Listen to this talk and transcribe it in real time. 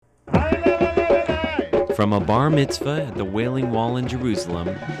From a bar mitzvah at the Wailing Wall in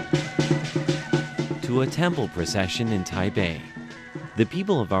Jerusalem to a temple procession in Taipei, the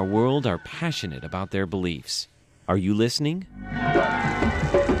people of our world are passionate about their beliefs. Are you listening?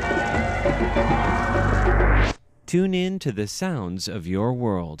 Tune in to the sounds of your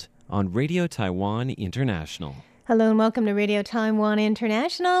world on Radio Taiwan International. Hello and welcome to Radio Taiwan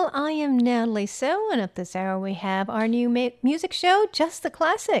International. I am Natalie So, and up this hour we have our new music show, Just the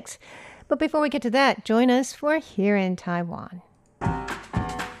Classics. But before we get to that, join us for Here in Taiwan.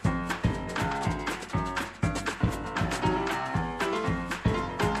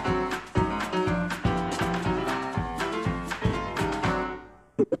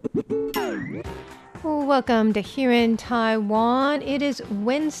 Welcome to Here in Taiwan. It is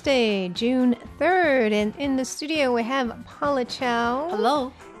Wednesday, June 3rd, and in the studio we have Paula Chow.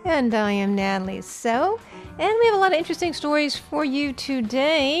 Hello. And I am Natalie So. And we have a lot of interesting stories for you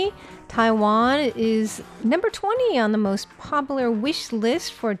today. Taiwan is number 20 on the most popular wish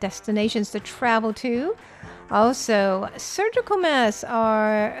list for destinations to travel to. Also, surgical masks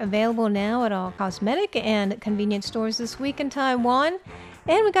are available now at all cosmetic and convenience stores this week in Taiwan.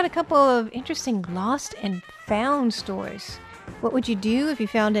 And we got a couple of interesting lost and found stories. What would you do if you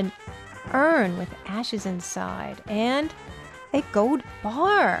found an urn with ashes inside and a gold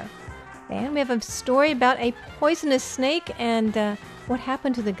bar? And we have a story about a poisonous snake and what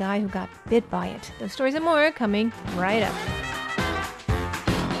happened to the guy who got bit by it. Those stories and more are coming right up.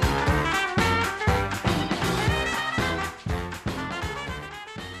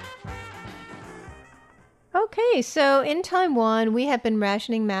 Okay, so in Taiwan, we have been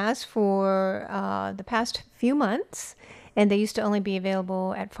rationing masks for the past few months, and they used to only be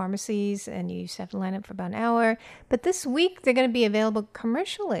available at pharmacies, and you used to have to line up for about an hour. But this week, they're going to be available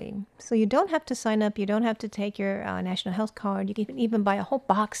commercially, so you don't have to sign up. You don't have to take your national health card. You can even buy a whole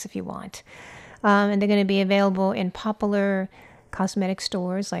box if you want. And they're going to be available in popular cosmetic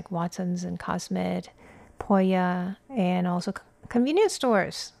stores like Watson's and Cosmed, Poya, and also convenience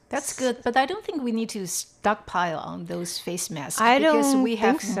stores. That's good, but I don't think we need to stockpile on those face masks because we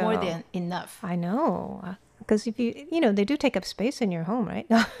have so. more than enough. I know, because if they do take up space in your home, right?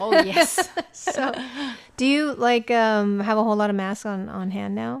 Oh, yes. So, do you have a whole lot of masks on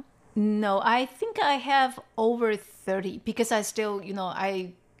hand now? No, I think I have over 30 because I still,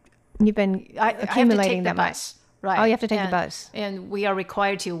 You've been accumulating that much. Right. Oh, you have to take the bus. And we are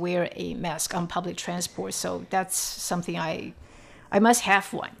required to wear a mask on public transport, so that's something I must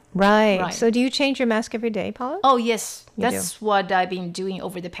have one. Right. So do you change your mask every day, Paula? Oh, yes. That's what I've been doing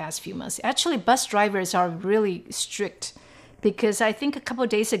over the past few months. Actually, bus drivers are really strict because I think a couple of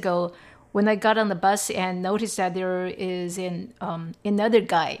days ago when I got on the bus and noticed that there is another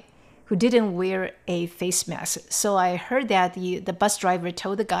guy who didn't wear a face mask. So I heard that the bus driver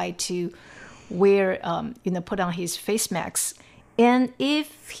told the guy to wear, put on his face mask. And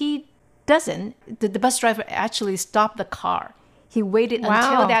if he doesn't, the bus driver actually stopped the car. He waited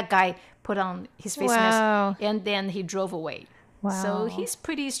until that guy put on his face mask, and then he drove away. Wow. So he's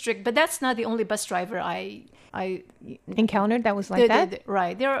pretty strict. But that's not the only bus driver I encountered that was like that.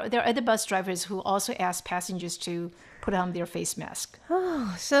 Right. There are other bus drivers who also ask passengers to put on their face mask.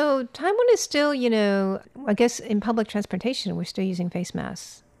 Oh, so Taiwan is still, I guess in public transportation, we're still using face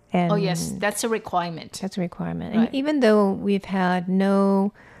masks. And oh, yes. That's a requirement. That's a requirement. Right. And even though we've had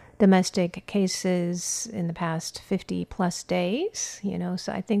no domestic cases in the past 50 plus days,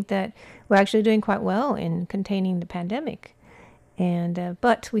 so I think that we're actually doing quite well in containing the pandemic. And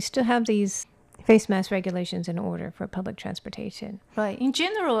but we still have these face mask regulations in order for public transportation. Right. In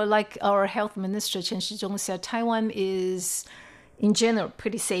general, like our health minister Chen Shizhong said, Taiwan is in general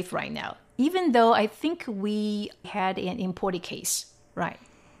pretty safe right now, even though I think we had an imported case. Right.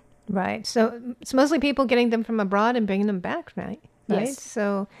 Right. So it's mostly people getting them from abroad and bringing them back, right? Yes.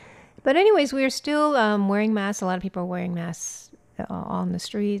 So, but anyways, we are still wearing masks. A lot of people are wearing masks on the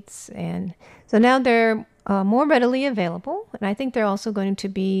streets. And so now they're more readily available. And I think they're also going to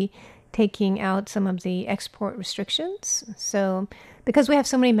be taking out some of the export restrictions. So because we have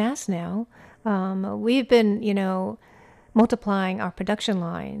so many masks now, we've been, multiplying our production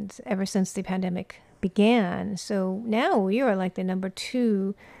lines ever since the pandemic began. So now we are like the number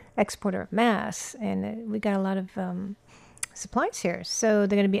 2 exporter of masks. And we got a lot of supplies here. So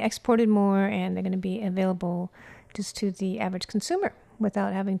they're going to be exported more and they're going to be available just to the average consumer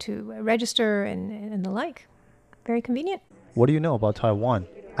without having to register and the like. Very convenient. What do you know about Taiwan?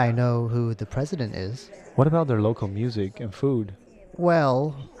 I know who the president is. What about their local music and food?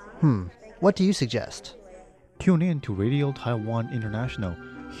 Well, what do you suggest? Tune in to Radio Taiwan International.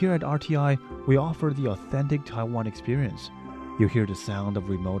 Here at RTI, we offer the authentic Taiwan experience. You hear the sound of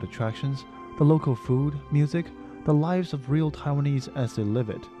remote attractions, the local food, music, the lives of real Taiwanese as they live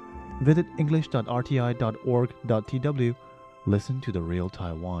it. Visit english.rti.org.tw. Listen to the real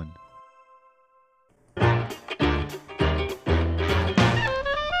Taiwan.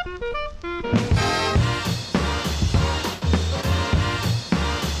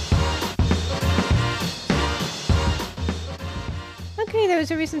 Okay, there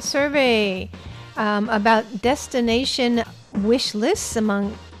was a recent survey about destination wish lists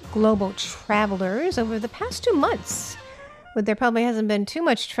among global travelers over the past 2 months. But there probably hasn't been too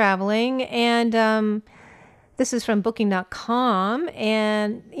much traveling. And this is from Booking.com.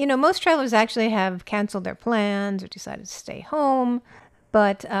 And, most travelers actually have canceled their plans or decided to stay home.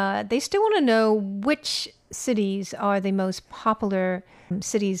 But they still want to know which cities are the most popular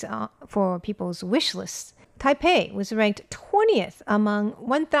cities for people's wish lists. Taipei was ranked 20th among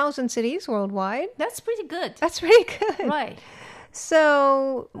 1,000 cities worldwide. That's pretty good. That's pretty good. Right.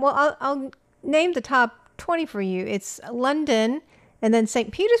 So, well, I'll name the top 20 for you. It's London and then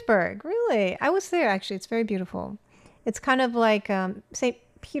St. Petersburg. Really? I was there, actually. It's very beautiful. It's kind of like St.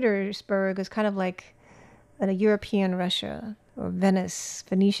 Petersburg is kind of like a European Russia or Venice,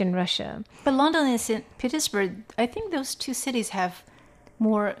 Venetian Russia. But London and St. Petersburg, I think those two cities have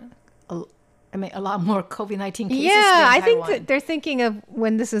a lot more COVID-19 cases Yeah, than I think Taiwan. that they're thinking of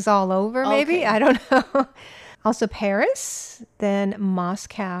when this is all over, maybe. Okay. I don't know. Also Paris, then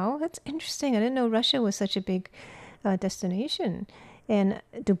Moscow. That's interesting. I didn't know Russia was such a big destination. And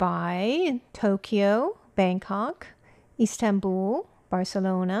Dubai, Tokyo, Bangkok, Istanbul,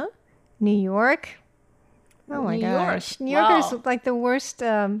 Barcelona, New York. Oh my New York. gosh. New York is Wow. like the worst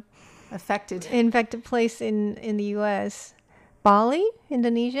Affected. infected place in the U.S. Bali,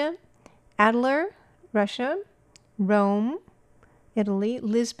 Indonesia, Adler, Russia, Rome, Italy,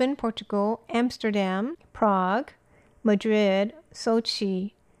 Lisbon, Portugal, Amsterdam, Prague, Madrid,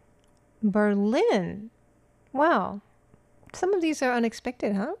 Sochi, Berlin. Wow. Some of these are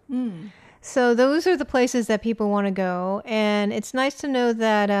unexpected, huh? So those are the places that people want to go. And it's nice to know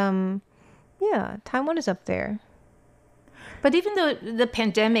that, Taiwan is up there. But even though the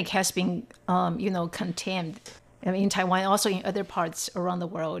pandemic has been, contained, in Taiwan, also in other parts around the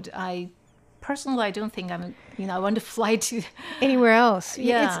world, I don't think I want to fly to. Anywhere else.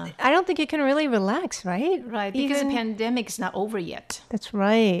 Yeah. I don't think you can really relax, right? Right, because Even- the pandemic is not over yet. That's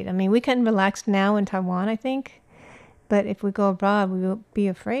right. I mean, we can relax now in Taiwan, I think. But if we go abroad, we will be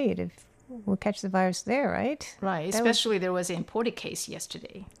afraid if we'll catch the virus there, right? Right, That was- especially there was an imported case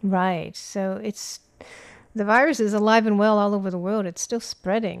yesterday. Right. So the virus is alive and well all over the world. It's still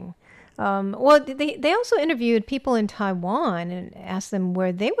spreading. They also interviewed people in Taiwan and asked them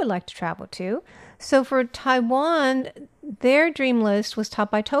where they would like to travel to. So for Taiwan, their dream list was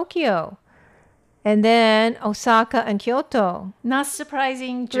topped by Tokyo. And then Osaka and Kyoto. Not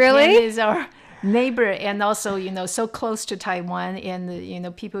surprising. Japan Really? is our neighbor and also, so close to Taiwan.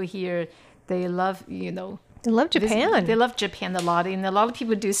 And, people here, they love, They love Japan. They love Japan a lot. And a lot of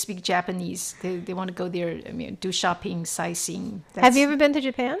people do speak Japanese. They want to go there, do shopping, sightseeing. Have you ever been to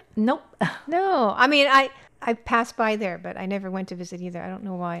Japan? Nope. No. I mean, I passed by there, but I never went to visit either. I don't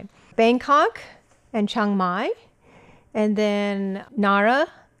know why. Bangkok and Chiang Mai. And then Nara,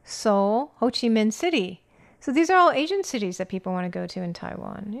 Seoul, Ho Chi Minh City. So these are all Asian cities that people want to go to in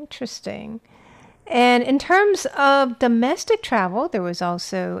Taiwan. Interesting. And in terms of domestic travel, there was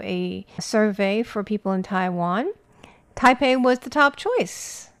also a survey for people in Taiwan. Taipei was the top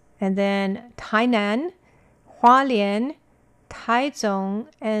choice. And then Tainan, Hualien, Taichung,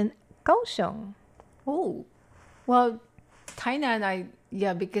 and Kaohsiung. Oh, well, Tainan,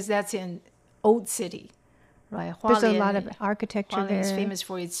 because that's an old city, right? There's a Hualien- lot of architecture Hualien there. is famous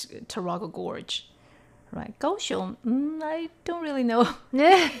for its Taraga Gorge, right? Kaohsiung, I don't really know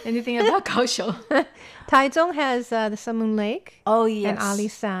anything about Kaohsiung. Taichung has the Sun Moon Lake Oh, yes. and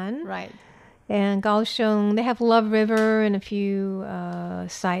Alishan. Right. And Kaohsiung, they have Love River and a few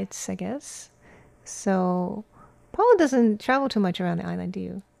sites, I guess. So Paula doesn't travel too much around the island, do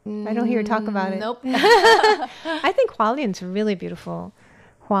you? I don't hear her talk about it. Nope. I think Hualien's really beautiful.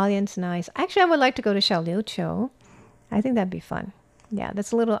 Hualien's nice. Actually, I would like to go to Xiaoliuqiu. I think that'd be fun. Yeah,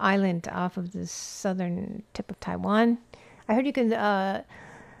 that's a little island off of the southern tip of Taiwan. I heard you can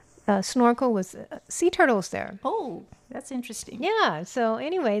snorkel with sea turtles there. Oh, that's interesting. Yeah. So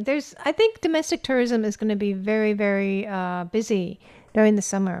anyway, I think domestic tourism is going to be very, very busy during the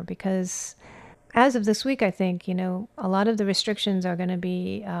summer because as of this week, I think, a lot of the restrictions are going to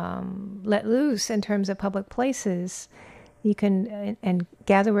be let loose in terms of public places. You can and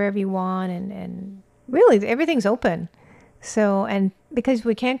gather wherever you want and really everything's open. So, and because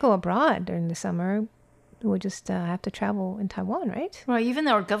we can't go abroad during the summer, we'll just have to travel in Taiwan, right? Right. Even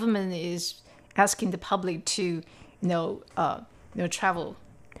our government is asking the public to, travel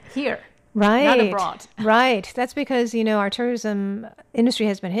here, Right. not abroad. Right. That's because, our tourism industry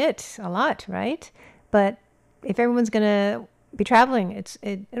has been hit a lot, right? But if everyone's going to be traveling,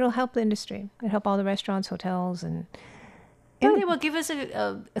 it'll help the industry. It'll help all the restaurants, hotels, and they will give us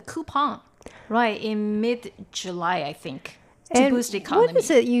a coupon, right, in mid-July, I think, to and boost the economy. what is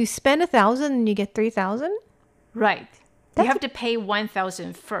it? You spend 1,000 and you get 3,000? Right. You have to pay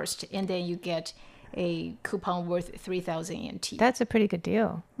 1,000 first, and then you get a coupon worth 3,000 NT. That's a pretty good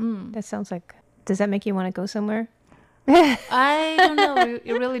deal. That sounds like. Does that make you want to go somewhere? I don't know.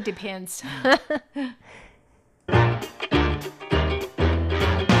 It really depends.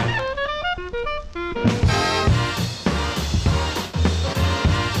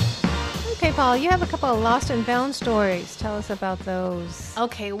 Okay, Paul, you have a couple of lost and found stories. Tell us about those.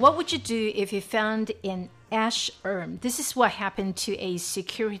 Okay, what would you do if you found an ash urn? This is what happened to a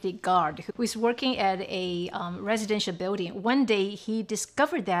security guard who was working at a residential building. One day, he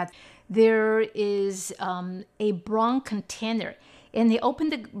discovered that there is a brown container. And he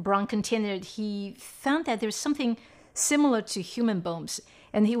opened the brown container. He found that there's something similar to human bones.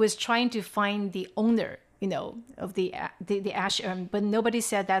 And he was trying to find the owner, of the ash urn, but nobody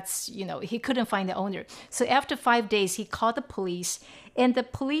said he couldn't find the owner. So after 5 days, he called the police, and the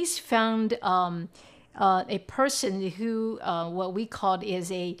police found a person who what we called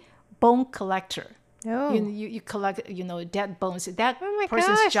is a bone collector. Oh, You collect dead bones. That oh my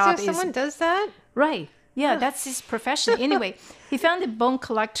person's gosh! job So is someone does that? right. Yeah, that's his profession. Anyway, he found the bone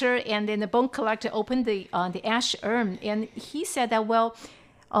collector, and then the bone collector opened the ash urn, and he said that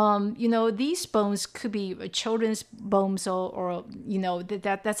these bones could be children's bones, or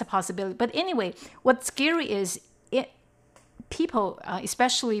that's a possibility. But anyway, what's scary is people,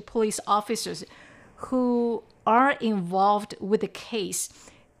 especially police officers, who are involved with the case,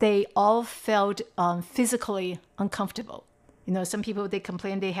 they all felt physically uncomfortable. Some people, they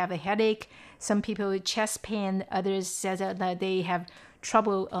complain they have a headache. Some people with chest pain. Others said that they have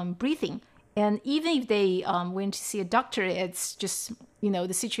trouble breathing. And even if they went to see a doctor, it's just,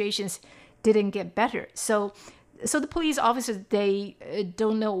 the situations didn't get better. So the police officers, they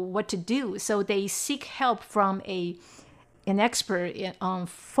don't know what to do. So they seek help from an expert on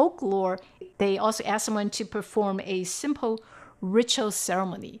folklore. They also ask someone to perform a simple ritual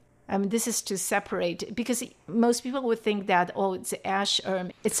ceremony. This is to separate, because most people would think that, it's ash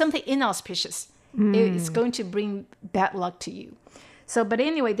urn. It's something inauspicious. It's going to bring bad luck to you. So, but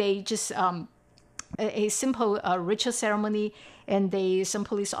anyway, they just a simple ritual ceremony, and some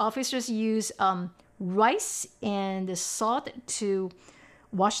police officers use rice and salt to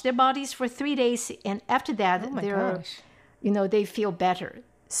wash their bodies for 3 days, and after that, they feel better.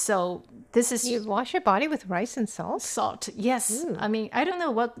 So this is You wash your body with rice and salt? salt. Yes. Ooh. I don't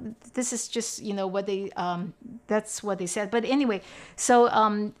know what this is. Just what they that's what they said. But anyway, so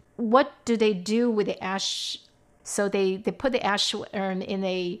what do they do with the ash? So they put the ash urn in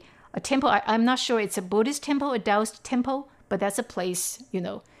a temple. I'm not sure it's a Buddhist temple, a Taoist temple, but that's a place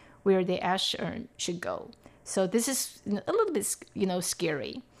where the ash urn should go. So this is a little bit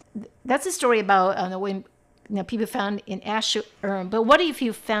scary. That's a story about when people found an ash urn. But what if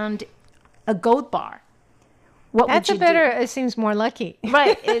you found a gold bar? What That's would you do? it seems more lucky.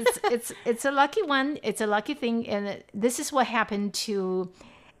 Right. It's a lucky one. It's a lucky thing. And this is what happened to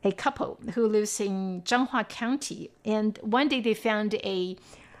a couple who lives in Zhanghua County. And one day they found an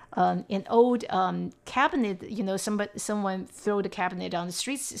old cabinet. Someone threw the cabinet on the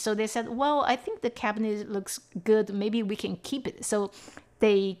streets. So they said, well, I think the cabinet looks good. Maybe we can keep it. So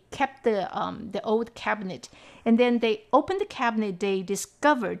they kept the old cabinet. And then they opened the cabinet. They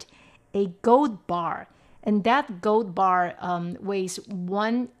discovered a gold bar. And that gold bar weighs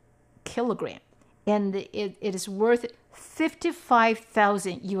 1 kilogram, and it is worth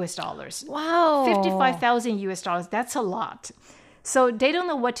 $55,000 US. Wow. $55,000 US. That's a lot. So they don't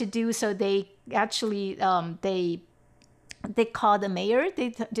know what to do. So they actually they called the mayor. They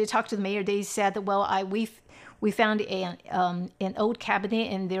talked to the mayor. They said, well, we found an old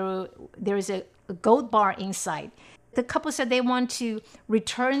cabinet, and there is a gold bar inside. The couple said they want to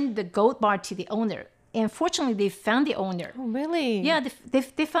return the gold bar to the owner. And fortunately, they found the owner. Oh, really? Yeah,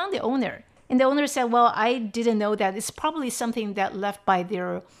 they found the owner. And the owner said, well, I didn't know that. It's probably something that left by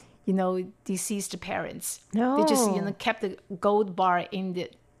their, deceased parents. No. They just, kept the gold bar in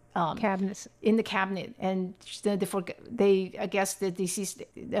Cabinets. in the cabinet, and they I guess the deceased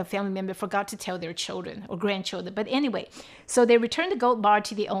family member forgot to tell their children or grandchildren. But anyway, so they returned the gold bar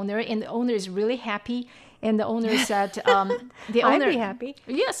to the owner, and the owner is really happy. And the owner said, the owner, I'd be happy.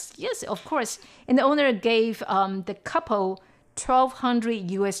 Yes, of course. And the owner gave the couple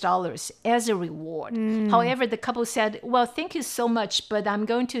 $1,200 as a reward. However, the couple said, "Well, thank you so much, but I'm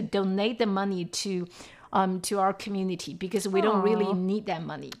going to donate the money to our community because we don't really need that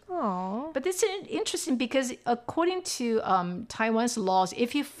money." Aww. But it's interesting because according to Taiwan's laws,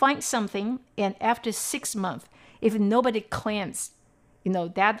 if you find something and after 6 months, if nobody claims,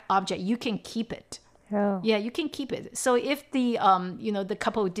 that object, you can keep it. Oh. Yeah, you can keep it. So if the the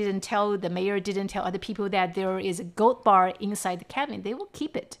couple the mayor didn't tell other people that there is a gold bar inside the cabinet, they will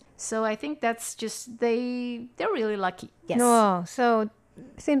keep it. So I think that's just they're really lucky. Yes. Oh, so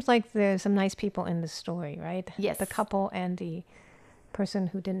it seems like there's some nice people in the story, right? Yes. The couple and the person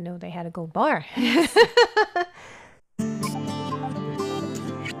who didn't know they had a gold bar.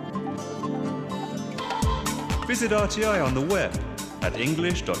 Visit RTI on the web at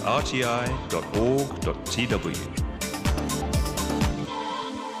english.rti.org.tw.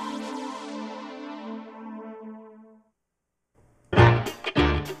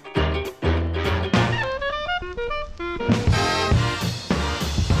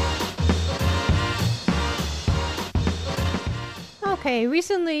 Okay,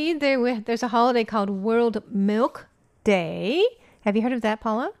 recently there's a holiday called World Milk Day. Have you heard of that,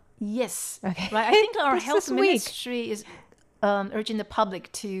 Paula? Yes. Okay. Right. I think our This health week. ministry is urging the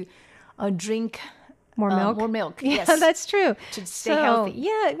public to drink More milk? More milk. Yeah, Yes. that's true. To stay healthy.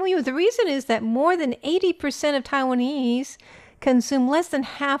 Yeah, well, the reason is that more than 80% of Taiwanese consume less than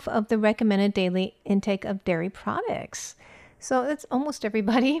half of the recommended daily intake of dairy products. So that's almost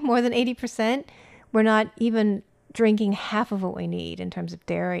everybody, more than 80%. We're not even drinking half of what we need in terms of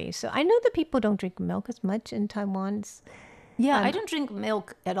dairy. So I know that people don't drink milk as much in Taiwan. Yeah, I don't drink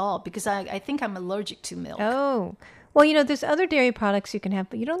milk at all because I think I'm allergic to milk. Oh, well, there's other dairy products you can have,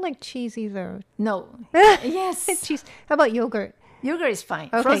 but you don't like cheese either. No. Yes. Cheese. How about yogurt? Yogurt is fine.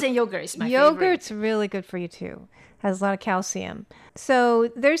 Okay. Frozen yogurt is my Yogurt's favorite. really good for you too. Has a lot of calcium.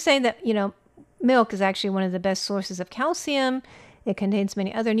 So they're saying that, milk is actually one of the best sources of calcium. It contains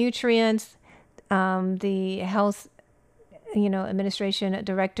many other nutrients. The health, administration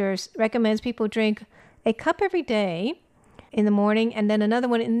directors recommends people drink a cup every day in the morning and then another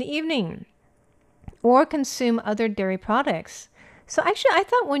one in the evening, or consume other dairy products. So actually, I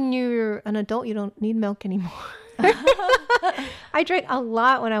thought when you're an adult, you don't need milk anymore. I drank a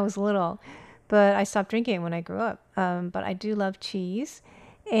lot when I was little, but I stopped drinking it when I grew up. But I do love cheese.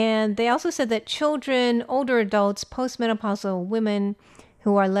 And they also said that children, older adults, postmenopausal women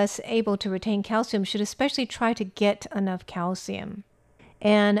who are less able to retain calcium should especially try to get enough calcium.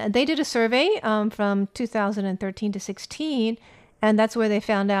 And they did a survey from 2013 to 16, and that's where they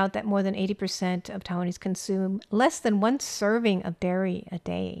found out that more than 80% of Taiwanese consume less than 1 serving of dairy a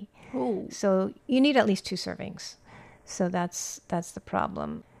day. Ooh. So you need at least 2 servings. So that's the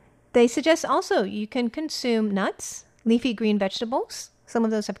problem. They suggest also you can consume nuts, leafy green vegetables. Some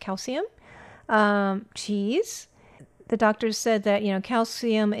of those have calcium. Cheese. The doctors said that,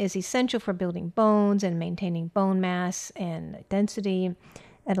 calcium is essential for building bones and maintaining bone mass and density.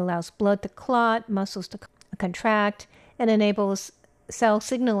 It allows blood to clot, muscles to contract, and enables cell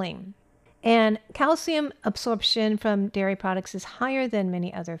signaling. And calcium absorption from dairy products is higher than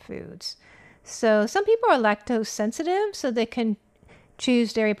many other foods. So some people are lactose sensitive, so they can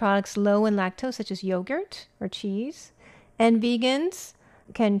choose dairy products low in lactose, such as yogurt or cheese. And vegans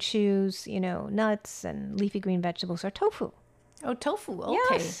can choose, nuts and leafy green vegetables or tofu. Oh, tofu. Okay.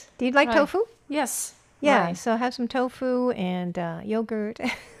 Yes. Do you like Right. tofu? Yes. Yeah. Right. So have some tofu and yogurt.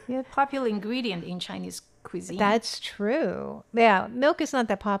 Yeah, popular ingredient in Chinese cuisine. That's true. Yeah. Milk is not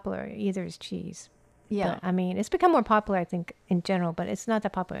that popular. Either is cheese. yeah. But, it's become more popular, I think, in general, but it's not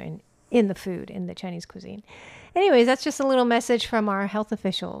that popular in the food, in the Chinese cuisine. Anyways, that's just a little message from our health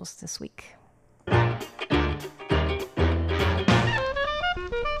officials this week.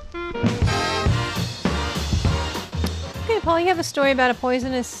 Okay, Paul, you have a story about a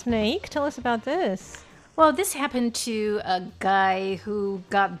poisonous snake. Tell us about this. Well, this happened to a guy who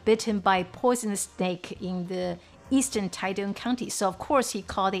got bitten by a poisonous snake in the eastern Taidong County. So, of course, he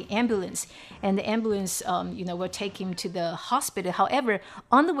called the ambulance, and the ambulance, will take him to the hospital. However,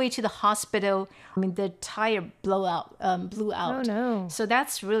 on the way to the hospital, the tire blew out. Oh, no. So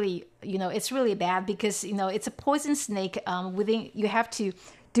that's really, it's really bad because, it's a poison snake. You have to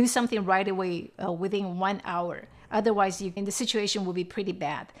do something right away within 1 hour. Otherwise, the situation will be pretty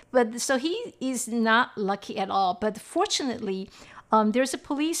bad. But so he is not lucky at all. But fortunately, there's a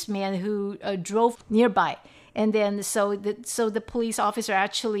policeman who drove nearby, and then so the police officer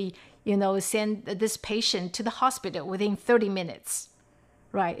actually, sent this patient to the hospital within 30 minutes.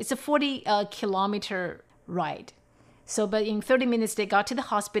 Right, it's a 40-kilometer ride. So, but in 30 minutes they got to the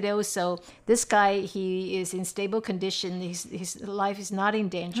hospital. So this guy, he is in stable condition. His life is not in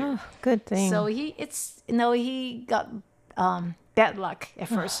danger. Oh, good thing. So he got bad luck at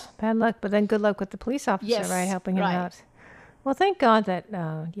first. Bad luck, but then good luck with the police officer, Yes, right, helping him right. out. Well, thank God that,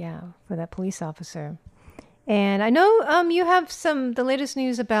 for that police officer. And I know you have the latest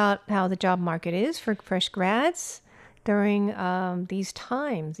news about how the job market is for fresh grads during these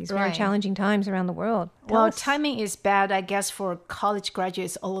times, these very Right. challenging times around the world. Tell Well, us. timing is bad, I guess, for college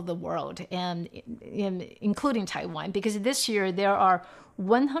graduates all over the world, and including Taiwan, because this year there are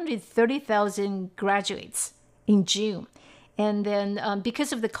 130,000 graduates in June. And then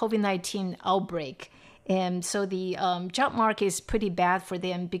because of the COVID-19 outbreak, and so the job market is pretty bad for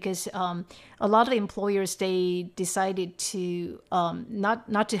them because a lot of employers, they decided to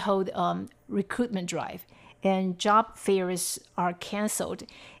not to hold recruitment drive. And job fairs are canceled,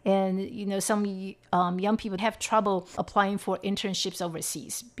 and some young people have trouble applying for internships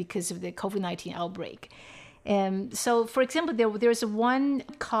overseas because of the COVID-19 outbreak. And so, for example, there's one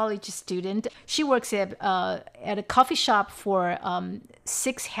college student. She works at a coffee shop for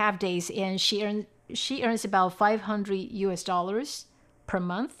 6 half days, and she earns about $500 per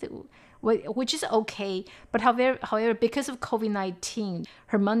month, which is okay. But however, because of COVID-19,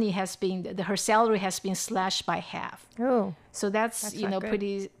 her salary has been slashed by half. Oh, So that's not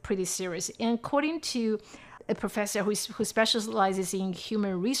good. pretty serious. And according to a professor who specializes in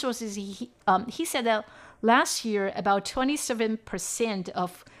human resources, he said that last year about 27%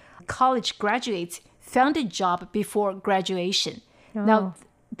 of college graduates found a job before graduation. Now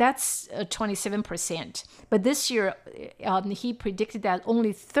that's 27%, but this year he predicted that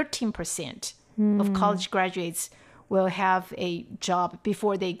only 13% of college graduates will have a job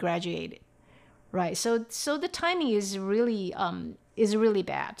before they graduate. Right. So the timing is really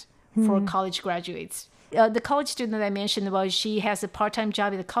bad for college graduates. The college student that I mentioned, well, she has a part-time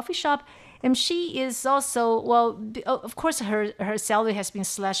job at a coffee shop, and she is also, of course, her salary has been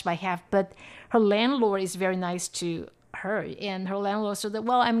slashed by half, but her landlord is very nice to her, and her landlord said that,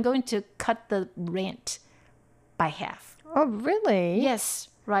 I'm going to cut the rent by half. oh, really? Yes,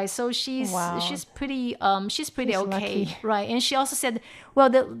 right. So she's pretty She's okay, lucky. right? And she also said,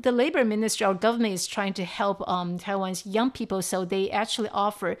 the labor ministry or government is trying to help Taiwan's young people, so they actually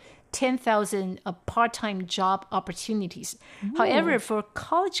offer 10,000 part-time job opportunities. However, for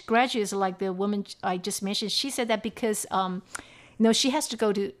college graduates like the woman I just mentioned, she said that because she has to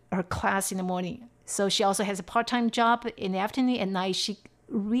go to her class in the morning, so she also has a part-time job in the afternoon. At night, she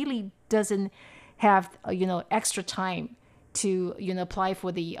really doesn't have extra time to apply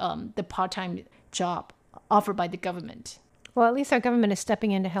for the part-time job offered by the government. Well, at least our government is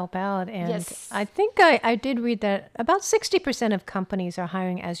stepping in to help out. And Yes. I think I did read that about 60% of companies are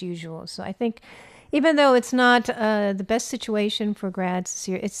hiring as usual. So I think even though it's not the best situation for grads this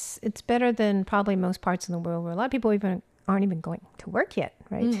year, it's better than probably most parts of the world where a lot of people aren't even going to work yet,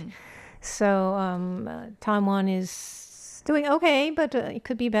 right? So Taiwan is doing okay, but it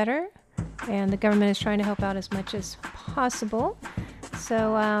could be better. And the government is trying to help out as much as possible.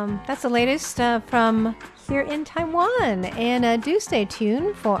 So that's the latest from here in Taiwan. And do stay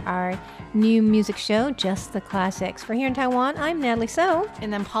tuned for our new music show, Just the Classics. For Here in Taiwan, I'm Natalie So.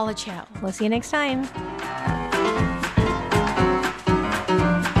 And then Paula Chow. We'll see you next time.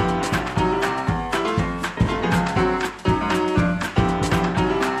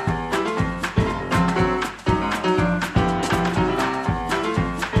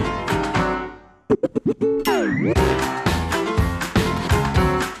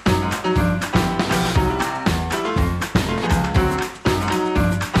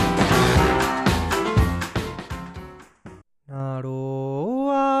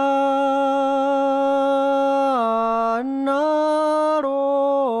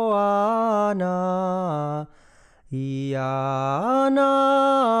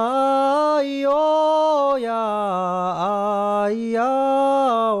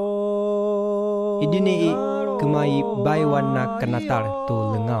 Idini kumai baiwana kanatar tu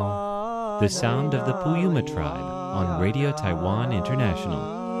lengau. The sound of the Puyuma tribe on Radio Taiwan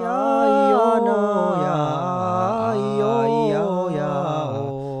International.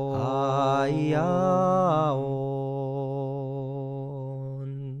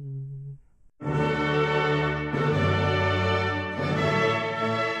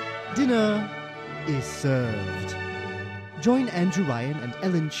 Dinner is served. Join Andrew Ryan and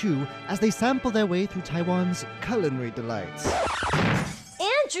Ellen Chu as they sample their way through Taiwan's culinary delights.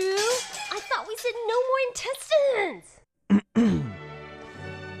 Andrew, I thought we said no more intestines.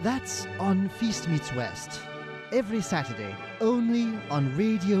 That's on Feast Meets West. Every Saturday, only on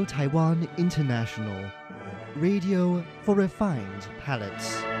Radio Taiwan International. Radio for refined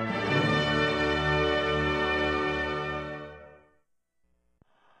palates.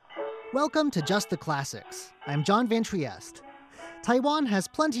 Welcome to Just the Classics. I'm John Van Trieste. Taiwan has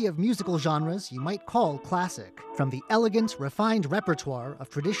plenty of musical genres you might call classic, from the elegant, refined repertoire of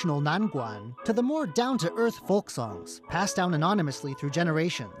traditional Nanguan to the more down-to-earth folk songs passed down anonymously through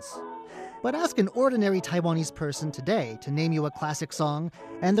generations. But ask an ordinary Taiwanese person today to name you a classic song,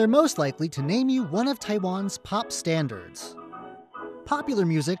 and they're most likely to name you one of Taiwan's pop standards. Popular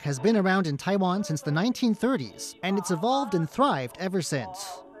music has been around in Taiwan since the 1930s, and it's evolved and thrived ever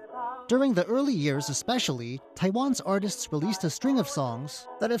since. During the early years especially, Taiwan's artists released a string of songs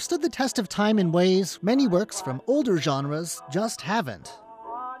that have stood the test of time in ways many works from older genres just haven't.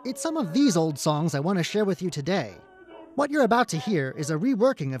 It's some of these old songs I want to share with you today. What you're about to hear is a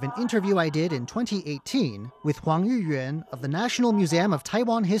reworking of an interview I did in 2018 with Huang Yuyuan of the National Museum of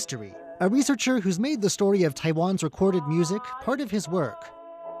Taiwan History, a researcher who's made the story of Taiwan's recorded music part of his work.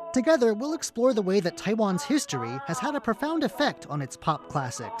 Together, we'll explore the way that Taiwan's history has had a profound effect on its pop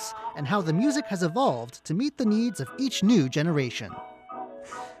classics, and how the music has evolved to meet the needs of each new generation.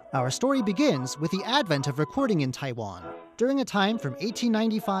 Our story begins with the advent of recording in Taiwan, during a time from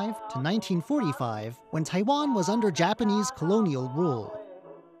 1895 to 1945, when Taiwan was under Japanese colonial rule.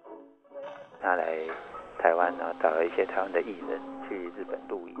 他来台湾呢，找了一些台湾的艺人去日本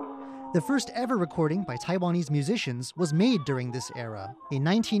录音。 The first ever recording by Taiwanese musicians was made during this era, in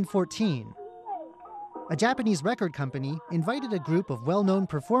 1914. A Japanese record company invited a group of well-known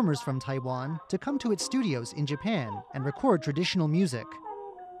performers from Taiwan to come to its studios in Japan and record traditional music.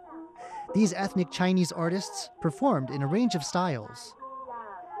 These ethnic Chinese artists performed in a range of styles.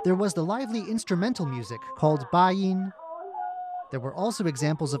 There was the lively instrumental music called Ba Yin. There were also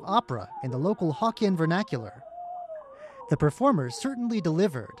examples of opera in the local Hokkien vernacular. The performers certainly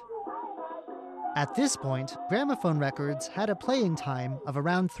delivered. At this point, gramophone records had a playing time of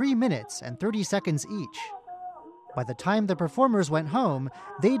around 3 minutes and 30 seconds each. By the time the performers went home,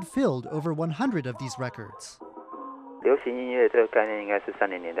 they'd filled over 100 of these records. 流行音乐这个概念应该是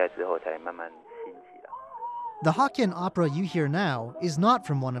30年代之后才慢慢兴起的。 The Hokkien opera you hear now is not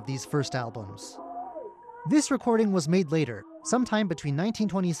from one of these first albums. This recording was made later, sometime between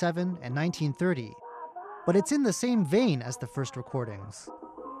 1927 and 1930, but it's in the same vein as the first recordings.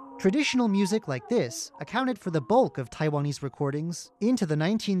 Traditional music like this accounted for the bulk of Taiwanese recordings into the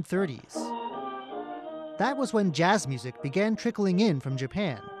 1930s. That was when jazz music began trickling in from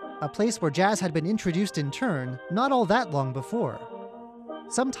Japan, a place where jazz had been introduced in turn not all that long before.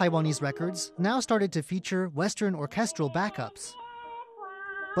 Some Taiwanese records now started to feature Western orchestral backups.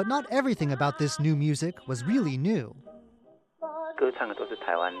 But not everything about this new music was really new. 歌唱的都是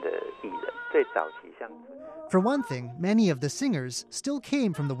台湾的艺人，最早期像。 For one thing, many of the singers still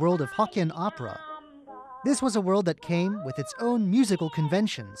came from the world of Hokkien opera. This was a world that came with its own musical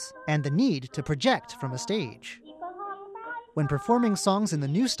conventions and the need to project from a stage. When performing songs in the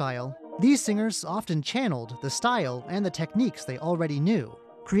new style, these singers often channeled the style and the techniques they already knew,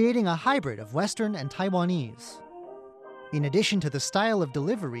 creating a hybrid of Western and Taiwanese. In addition to the style of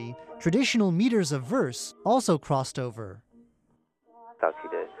delivery, traditional meters of verse also crossed over. 早期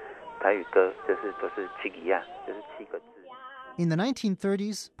的台语歌就是都是七个呀，就是7个字。 In the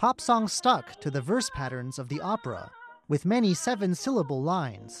 1930s, pop songs stuck to the verse patterns of the opera, with many 7-syllable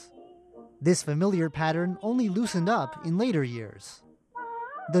lines. This familiar pattern only loosened up in later years.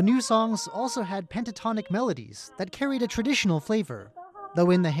 The new songs also had pentatonic melodies that carried a traditional flavor,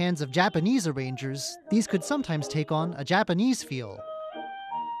 though in the hands of Japanese arrangers, these could sometimes take on a Japanese feel.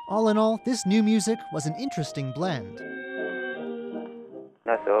 All in all, this new music was an interesting blend.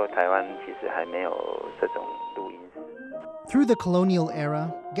 那时候台湾其实还没有这种录音室。 Through the colonial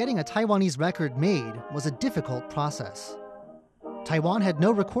era, getting a Taiwanese record made was a difficult process. Taiwan had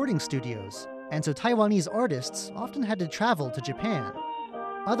no recording studios, and so Taiwanese artists often had to travel to Japan.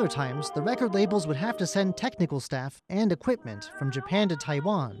 Other times, the record labels would have to send technical staff and equipment from Japan to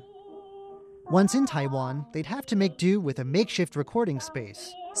Taiwan. Once in Taiwan, they'd have to make do with a makeshift recording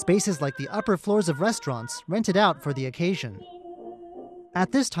space, spaces like the upper floors of restaurants rented out for the occasion.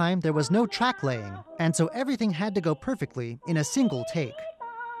 At this time, there was no track laying, and so everything had to go perfectly in a single take.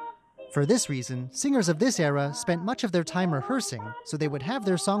 For this reason, singers of this era spent much of their time rehearsing so they would have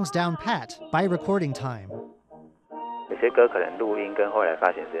their songs down pat by recording time. 有些歌可能录音跟后来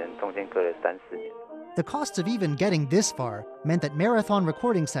发行时间中间隔了3-4年。The costs of even getting this far meant that marathon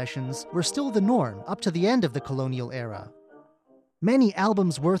recording sessions were still the norm up to the end of the colonial era. Many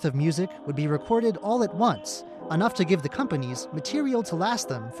albums worth of music would be recorded all at once, enough to give the companies material to last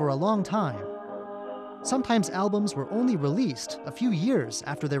them for a long time. Sometimes albums were only released a few years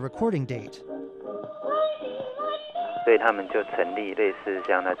after their recording date. 所以他们就成立类似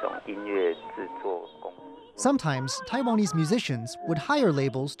像那种音乐制作公司。 Sometimes Taiwanese musicians would hire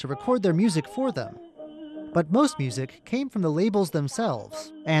labels to record their music for them. But most music came from the labels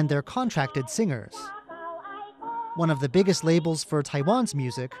themselves and their contracted singers. One of the biggest labels for Taiwan's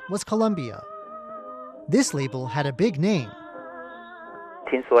music was Columbia. This label had a big name.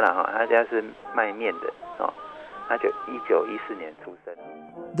 听说了他家是卖面的他就1914年出生。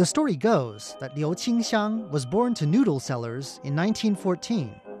 The story goes that Liu Qingxiang was born to noodle sellers in 1914,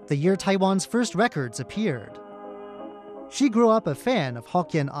 the year Taiwan's first records appeared. She grew up a fan of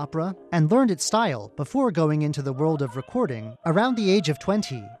Hokkien opera and learned its style before going into the world of recording around the age of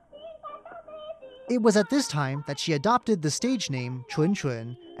 20. It was at this time that she adopted the stage name Chun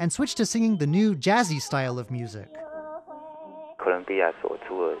Chun and switched to singing the new jazzy style of music. 哥伦比亚所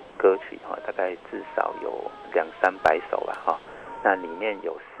出的歌曲大概至少有200-300首吧那里面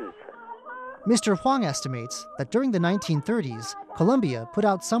有40%。 Mr. Huang estimates that during the 1930s, Columbia put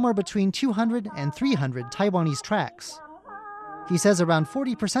out somewhere between 200 and 300 Taiwanese tracks. He says around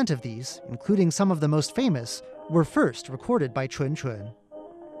 40% of these, including some of the most famous, were first recorded by Chun Chun.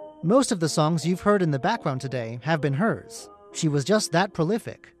 Most of the songs you've heard in the background today have been hers. She was just that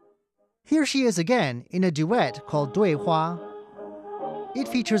prolific. Here she is again in a duet called Dui Hua. It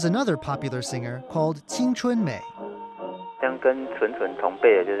features another popular singer called Qing Chun Mei. 像跟纯纯同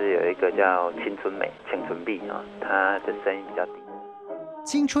辈的就是有一个叫青春美青春碧她的声音比较低。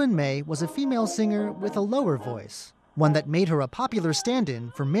 Qing Chun Mei was a female singer with a lower voice, one that made her a popular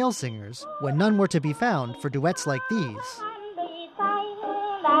stand-in for male singers when none were to be found for duets like these.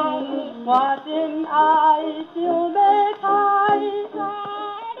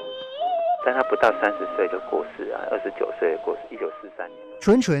 但她不到30岁就过世29岁过世1943年。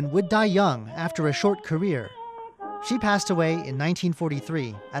 Chun Chun would die young after a short career. She passed away in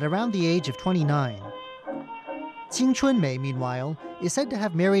 1943 at around the age of 29. Qing Chun Mei, meanwhile, is said to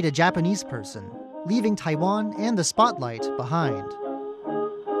have married a Japanese person, leaving Taiwan and the spotlight behind.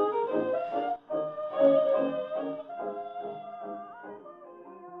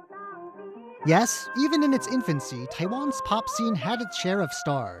 Yes, even in its infancy, Taiwan's pop scene had its share of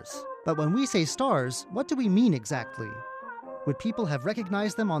stars. But when we say stars, what do we mean exactly? Would people have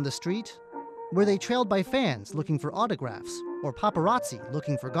recognized them on the street? Were they trailed by fans looking for autographs, or paparazzi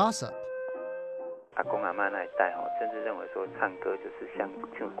looking for gossip? 阿公阿嬷那一代甚至认为说唱歌就是像歌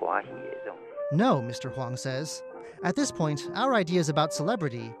戏这种。 No, Mr. Huang says. At this point, our ideas about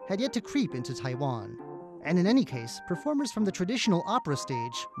celebrity had yet to creep into Taiwan. And in any case, performers from the traditional opera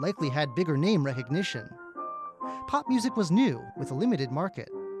stage likely had bigger name recognition. Pop music was new, with a limited market.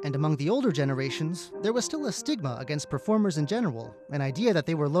 And among the older generations, there was still a stigma against performers in general, an idea that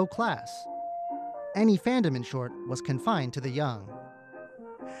they were low class. Any fandom, in short, was confined to the young.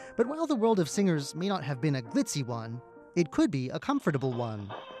 But while the world of singers may not have been a glitzy one, it could be a comfortable one.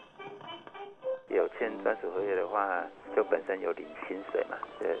 有签专属合约的话，就本身有领薪水嘛，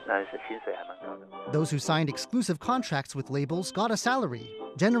那是薪水还蛮高的。 Those who signed exclusive contracts with labels got a salary,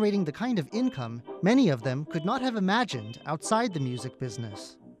 generating the kind of income many of them could not have imagined outside the music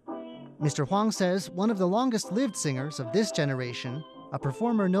business. Mr. Huang says one of the longest-lived singers of this generation, a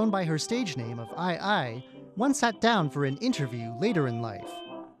performer known by her stage name of Ai, once sat down for an interview later in life.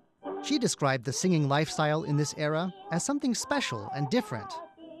 She described the singing lifestyle in this era as something special and different.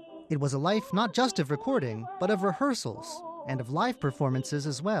 It was a life not just of recording, but of rehearsals, and of live performances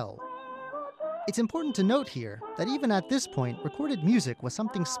as well. It's important to note here that even at this point, recorded music was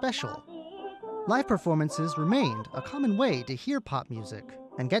something special. Live performances remained a common way to hear pop music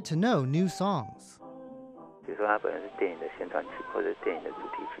and get to know new songs. 比如说它本身是电影的宣传曲或者电影的主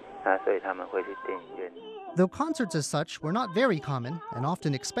题曲，所以他们会去电影院。 Though concerts as such were not very common and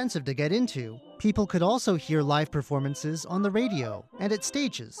often expensive to get into, people could also hear live performances on the radio and at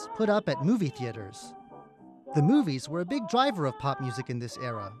stages put up at movie theaters. The movies were a big driver of pop music in this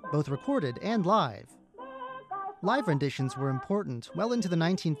era, both recorded and live. Live renditions were important well into the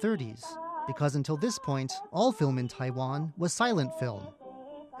 1930s, because until this point, all film in Taiwan was silent film.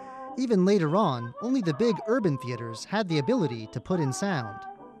 Even later on, only the big urban theaters had the ability to put in sound.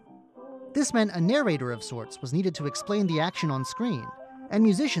 This meant a narrator of sorts was needed to explain the action on screen, and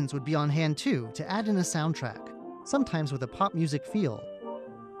musicians would be on hand too to add in a soundtrack, sometimes with a pop music feel.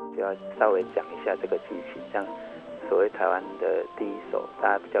 就要稍微讲一下这个剧情，像所谓台湾的第一首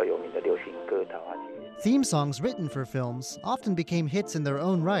大家比较有名的流行歌《桃花季》。Theme songs written for films often became hits in their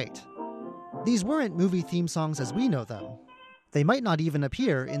own right. These weren't movie theme songs as we know them. They might not even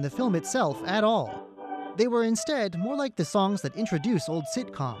appear in the film itself at all. They were instead more like the songs that introduce old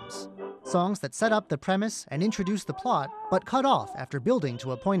sitcoms. Songs that set up the premise and introduce the plot, but cut off after building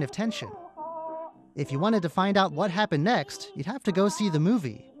to a point of tension. If you wanted to find out what happened next, you'd have to go see the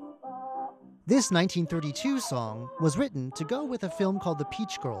movie. This 1932 song was written to go with a film called The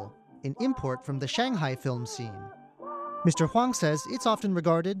Peach Girl, an import from the Shanghai film scene. Mr. Huang says it's often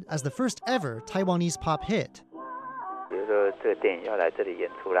regarded as the first ever Taiwanese pop hit.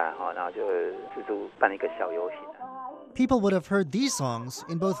 People would have heard these songs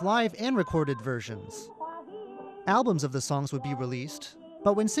in both live and recorded versions. Albums of the songs would be released,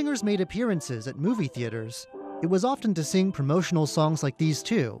 but when singers made appearances at movie theaters, it was often to sing promotional songs like these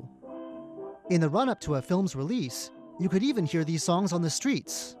too. In the run-up to a film's release, you could even hear these songs on the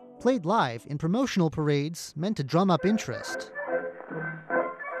streets, played live in promotional parades meant to drum up interest.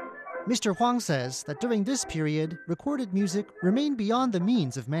 Mr. Huang says that during this period, recorded music remained beyond the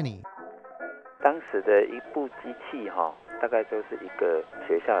means of many.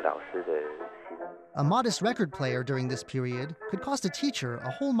 A modest record player during this period could cost a teacher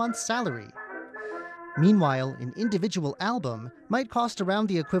a whole month's salary. Meanwhile, an individual album might cost around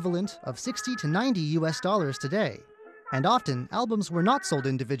the equivalent of $60 to $90 today. And often, albums were not sold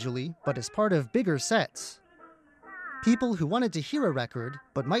individually, but as part of bigger sets. People who wanted to hear a record,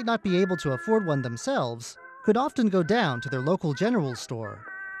 but might not be able to afford one themselves, could often go down to their local general store.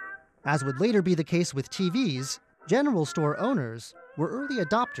 As would later be the case with TVs, general store owners were early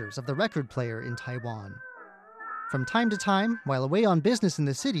adopters of the record player in Taiwan. From time to time, while away on business in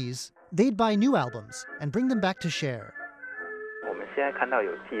the cities, they'd buy new albums and bring them back to share.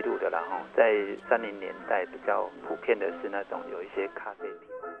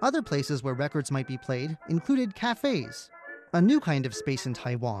 Other places where records might be played included cafes, a new kind of space in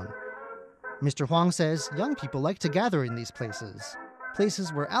Taiwan. Mr. Huang says young people like to gather in these places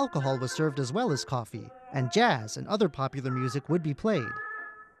where alcohol was served as well as coffee, and jazz and other popular music would be played.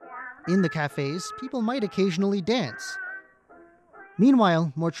 In the cafes, people might occasionally dance.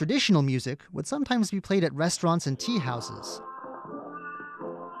 Meanwhile, more traditional music would sometimes be played at restaurants and tea houses.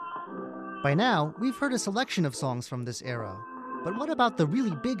 By now, we've heard a selection of songs from this era. But what about the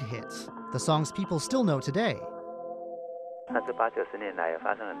really big hits, the songs people still know today?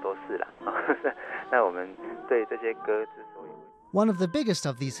 One of the biggest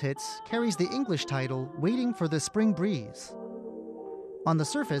of these hits carries the English title, Waiting for the Spring Breeze. On the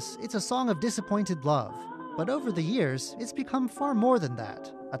surface, it's a song of disappointed love, but over the years, it's become far more than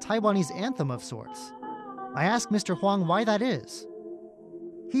that, a Taiwanese anthem of sorts. I ask Mr. Huang why that is.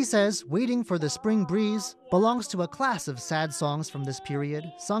 He says Waiting for the Spring Breeze belongs to a class of sad songs from this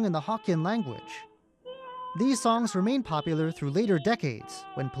period, sung in the Hokkien language. These songs remained popular through later decades,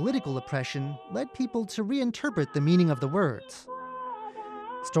 when political oppression led people to reinterpret the meaning of the words.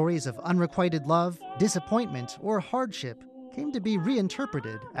 Stories of unrequited love, disappointment, or hardship came to be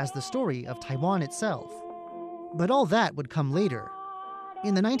reinterpreted as the story of Taiwan itself. But all that would come later.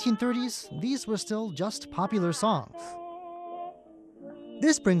 In the 1930s, these were still just popular songs.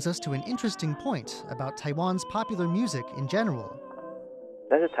 This brings us to an interesting point about Taiwan's popular music in general.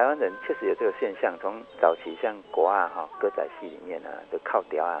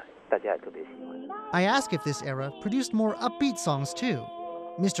 I ask if this era produced more upbeat songs too.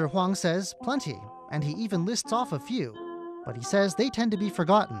 Mr. Huang says plenty, and he even lists off a few. But he says they tend to be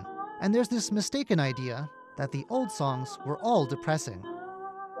forgotten, and there's this mistaken idea that the old songs were all depressing.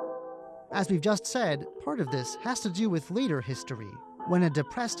 As we've just said, part of this has to do with later history, when a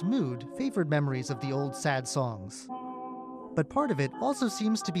depressed mood favored memories of the old sad songs. But part of it also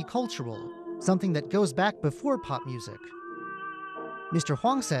seems to be cultural, something that goes back before pop music. Mr.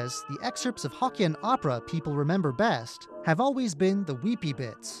 Huang says the excerpts of Hokkien opera people remember best have always been the weepy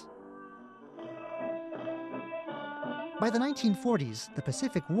bits. By the 1940s, the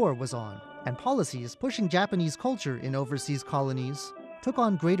Pacific War was on, and policies pushing Japanese culture in overseas colonies took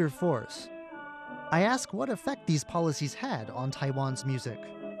on greater force. I ask what effect these policies had on Taiwan's music.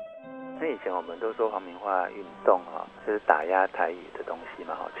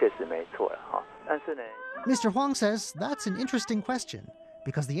 Mr. Huang says that's an interesting question,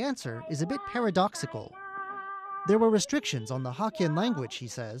 because the answer is a bit paradoxical. There were restrictions on the Hokkien language, he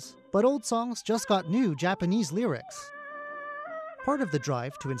says, but old songs just got new Japanese lyrics. Part of the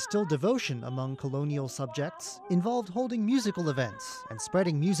drive to instill devotion among colonial subjects involved holding musical events and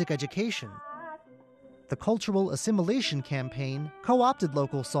spreading music education. The Cultural Assimilation Campaign co-opted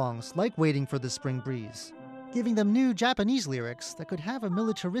local songs like Waiting for the Spring Breeze, giving them new Japanese lyrics that could have a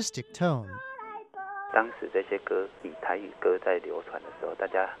militaristic tone. 当时这些歌以台语歌在流传的时候，大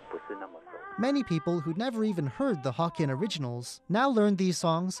家不是那么熟。Many people who'd never even heard the Hokkien originals now learned these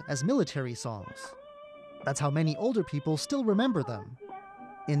songs as military songs. That's how many older people still remember them.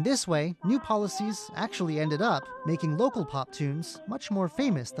 In this way, new policies actually ended up making local pop tunes much more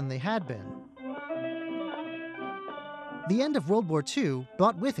famous than they had been. The end of World War II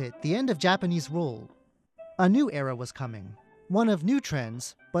brought with it the end of Japanese rule. A new era was coming, one of new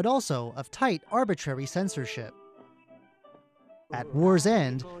trends, but also of tight, arbitrary censorship. At war's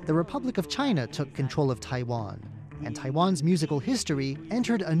end, the Republic of China took control of Taiwan, and Taiwan's musical history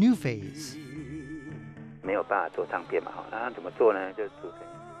entered a new phase. 没有办法做唱片嘛，那怎么做呢？就组成。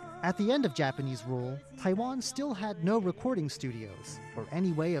At the end of Japanese rule, Taiwan still had no recording studios or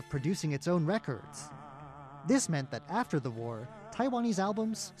any way of producing its own records. This meant that after the war, Taiwanese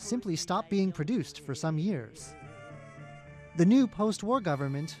albums simply stopped being produced for some years. The new post-war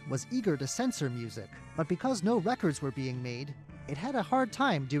government was eager to censor music, but because no records were being made, it had a hard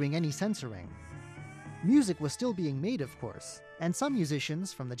time doing any censoring. Music was still being made, of course, and some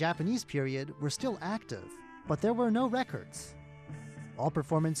musicians from the Japanese period were still active, but there were no records. All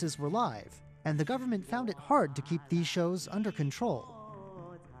performances were live, and the government found it hard to keep these shows under control.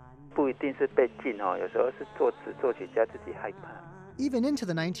 不一定是被禁哦，有时候是作词作曲家自己害怕。Even into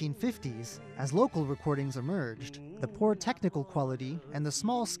the 1950s, as local recordings emerged, the poor technical quality and the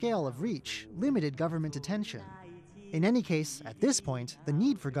small scale of reach limited government attention. In any case, at this point, the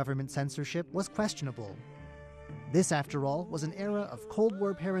need for government censorship was questionable. This, after all, was an era of Cold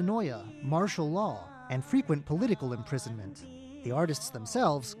War paranoia, martial law, and frequent political imprisonment. The artists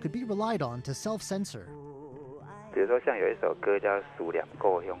themselves could be relied on to self-censor. 比如说，像有一首歌叫《数两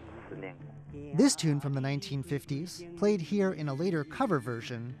故乡思念》。This tune from the 1950s, played here in a later cover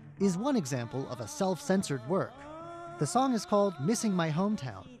version, is one example of a self-censored work. The song is called Missing My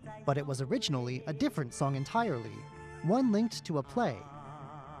Hometown, but it was originally a different song entirely, one linked to a play.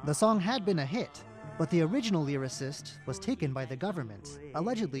 The song had been a hit, but the original lyricist was taken by the government,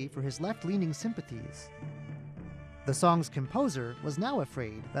 allegedly for his left-leaning sympathies. The song's composer was now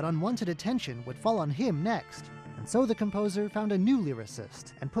afraid that unwanted attention would fall on him next, and so the composer found a new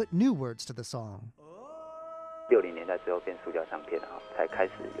lyricist and put new words to the song. 60年代之后变塑胶唱片才开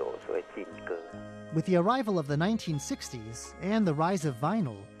始有所谓禁歌。With the arrival of the 1960s and the rise of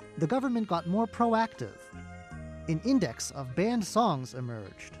vinyl, the government got more proactive. An index of banned songs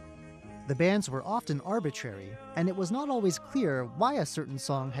emerged. The bans were often arbitrary, and it was not always clear why a certain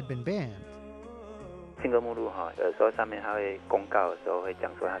song had been banned. 新歌目录有时候上面它会公告的时候会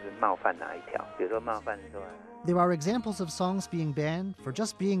讲说它是冒犯哪一条，比如说冒犯说。There are examples of songs being banned for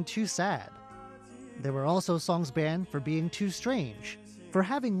just being too sad. There were also songs banned for being too strange, for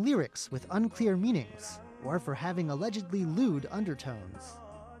having lyrics with unclear meanings, or for having allegedly lewd undertones.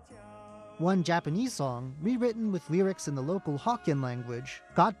 One Japanese song, rewritten with lyrics in the local Hokkien language,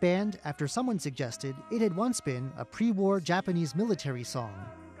 got banned after someone suggested it had once been a pre-war Japanese military song.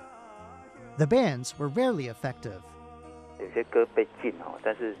 The bans were rarely effective. 有些歌被禁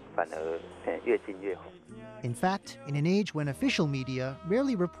但是反而越禁越红。In fact, in an age when official media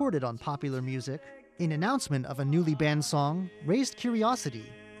rarely reported on popular music, an announcement of a newly banned song raised curiosity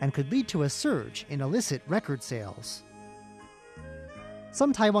and could lead to a surge in illicit record sales.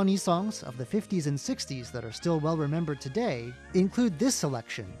 Some Taiwanese songs of the 50s and 60s that are still well remembered today include this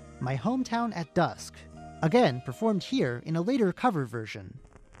selection, My Hometown at Dusk, again performed here in a later cover version.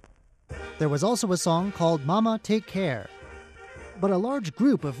 There was also a song called Mama Take Care. But a large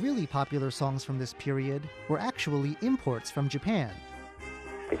group of really popular songs from this period were actually imports from Japan.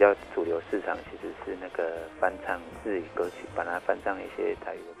 比较主流市场其实是那个翻唱日语歌曲，把它翻唱一些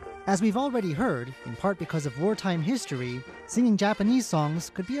台语的歌。As we've already heard, in part because of wartime history, singing Japanese songs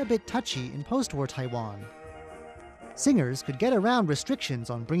could be a bit touchy in post-war Taiwan. Singers could get around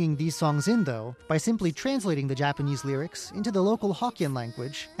restrictions on bringing these songs in, though, by simply translating the Japanese lyrics into the local Hokkien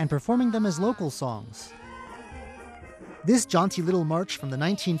language and performing them as local songs. This jaunty little march from the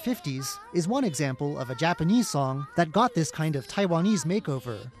 1950s is one example of a Japanese song that got this kind of Taiwanese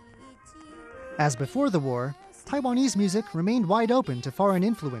makeover. As before the war, Taiwanese music remained wide open to foreign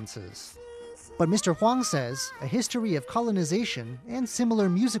influences. But Mr. Huang says a history of colonization and similar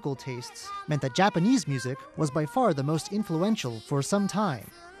musical tastes meant that Japanese music was by far the most influential for some time.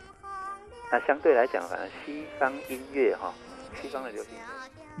 那相对来讲，反正西方音乐西方的流行音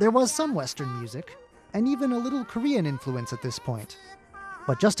乐。There was some Western music, and even a little Korean influence at this point.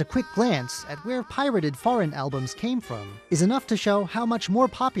 But just a quick glance at where pirated foreign albums came from is enough to show how much more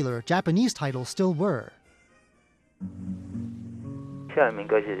popular Japanese titles still were. 校园民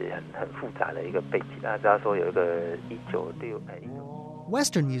歌其实很复杂的一个背景，大家知道说有一个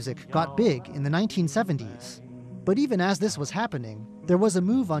Western music got big in the 1970s. But even as this was happening, there was a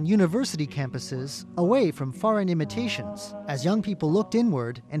move on university campuses away from foreign imitations as young people looked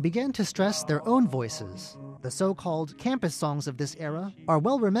inward and began to stress their own voices. The so-called campus songs of this era are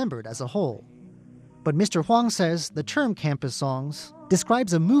well remembered as a whole. But Mr. Huang says the term campus songs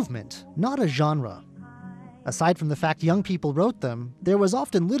describes a movement, not a genre. Aside from the fact young people wrote them, there was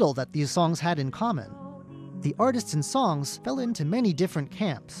often little that these songs had in common. The artists and songs fell into many different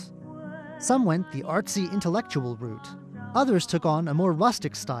camps. Some went the artsy intellectual route. Others took on a more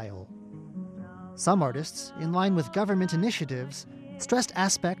rustic style. Some artists, in line with government initiatives, stressed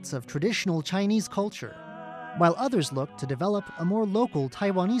aspects of traditional Chinese culture, while others looked to develop a more local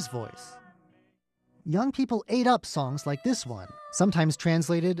Taiwanese voice. Young people ate up songs like this one, sometimes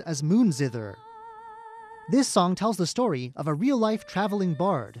translated as Moon Zither. This song tells the story of a real-life traveling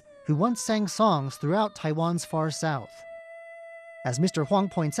bard who once sang songs throughout Taiwan's far south. As Mr. Huang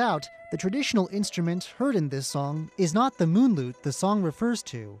points out, the traditional instrument heard in this song is not the moon lute the song refers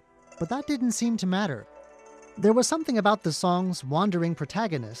to, but that didn't seem to matter. There was something about the song's wandering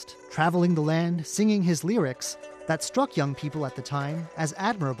protagonist, traveling the land, singing his lyrics, that struck young people at the time as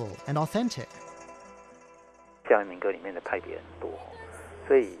admirable and authentic. 校园民歌里面的派别很多，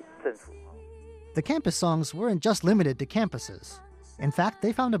所以政府 The campus songs weren't just limited to campuses. In fact,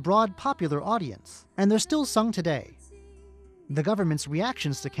 they found a broad popular audience, and they're still sung today. The government's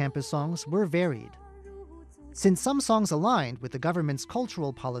reactions to campus songs were varied. Since some songs aligned with the government's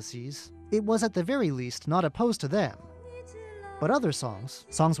cultural policies, it was at the very least not opposed to them. But other songs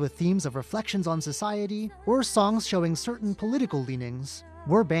with themes of reflections on society, or songs showing certain political leanings,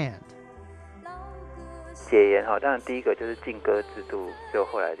 were banned. 戒严哈，当然第一个就是禁歌制度，就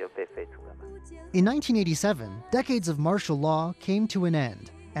后来就被废除了嘛。In 1987, decades of martial law came to an end,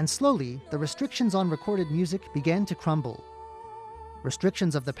 and slowly the restrictions on recorded music began to crumble.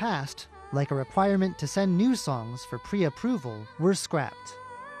 Restrictions of the past, like a requirement to send new songs for pre-approval, were scrapped.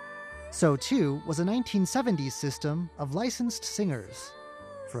 So too was a 1970s system of licensed singers.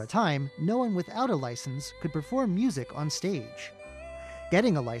 For a time, no one without a license could perform music on stage.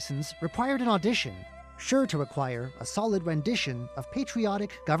 Getting a license required an audition, sure to require a solid rendition of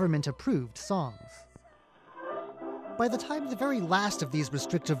patriotic government-approved songs. By the time the very last of these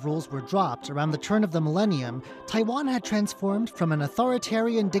restrictive rules were dropped around the turn of the millennium, Taiwan had transformed from an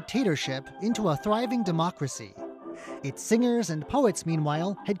authoritarian dictatorship into a thriving democracy. Its singers and poets,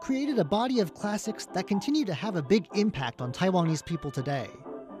 meanwhile, had created a body of classics that continue to have a big impact on Taiwanese people today.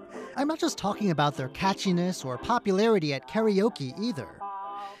 I'm not just talking about their catchiness or popularity at karaoke either.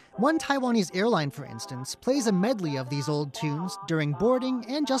 One Taiwanese airline, for instance, plays a medley of these old tunes during boarding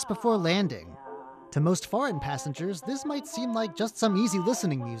and just before landing. To most foreign passengers, this might seem like just some easy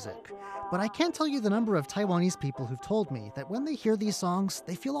listening music, but I can't tell you the number of Taiwanese people who've told me that when they hear these songs,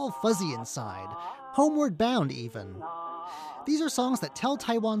 they feel all fuzzy inside, homeward bound even. These are songs that tell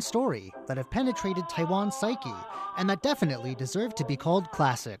Taiwan's story, that have penetrated Taiwan's psyche, and that definitely deserve to be called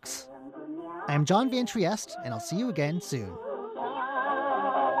classics. I'm John Van Trieste, and I'll see you again soon.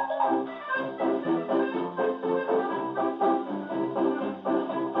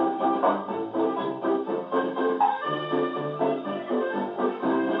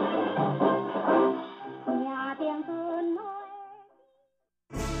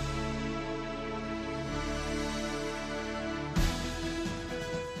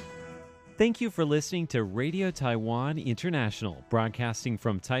 Thank you for listening to Radio Taiwan International, broadcasting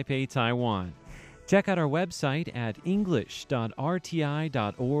from Taipei, Taiwan. Check out our website at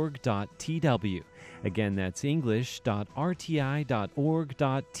english.rti.org.tw. Again, that's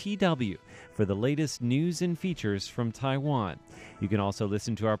english.rti.org.tw for the latest news and features from Taiwan. You can also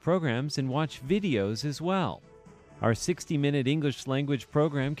listen to our programs and watch videos as well. Our 60-minute English language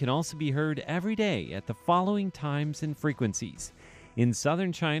program can also be heard every day at the following times and frequencies. In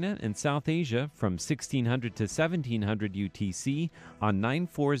southern China and South Asia from 1600 to 1700 UTC on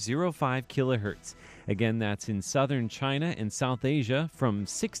 9405 kHz. Again, that's in southern China and South Asia from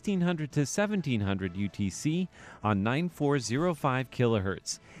 1600 to 1700 UTC on 9405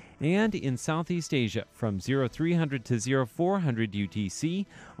 kHz. And in Southeast Asia from 0300 to 0400 UTC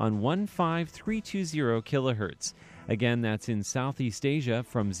on 15320 kHz. Again, that's in Southeast Asia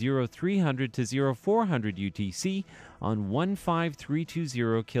from 0300 to 0400 UTC on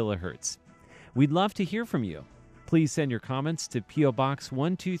 15320 kHz. We'd love to hear from you. Please send your comments to P.O. Box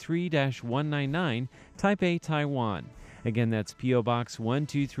 123-199, Taipei, Taiwan. Again, that's P.O. Box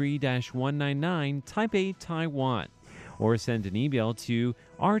 123-199, Taipei, Taiwan. Or send an email to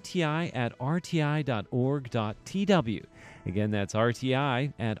rti@rti.org.tw. Again, that's rti@rti.org.tw.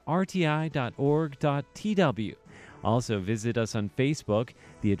 Also, visit us on Facebook.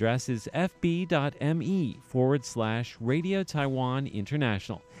 The address is fb.me/Radio Taiwan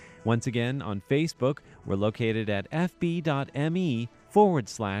International. Once again, on Facebook, we're located at fb.me/Radio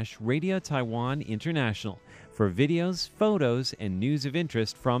Taiwan International for videos, photos, and news of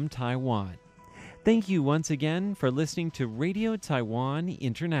interest from Taiwan. Thank you once again for listening to Radio Taiwan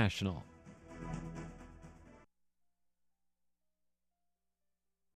International.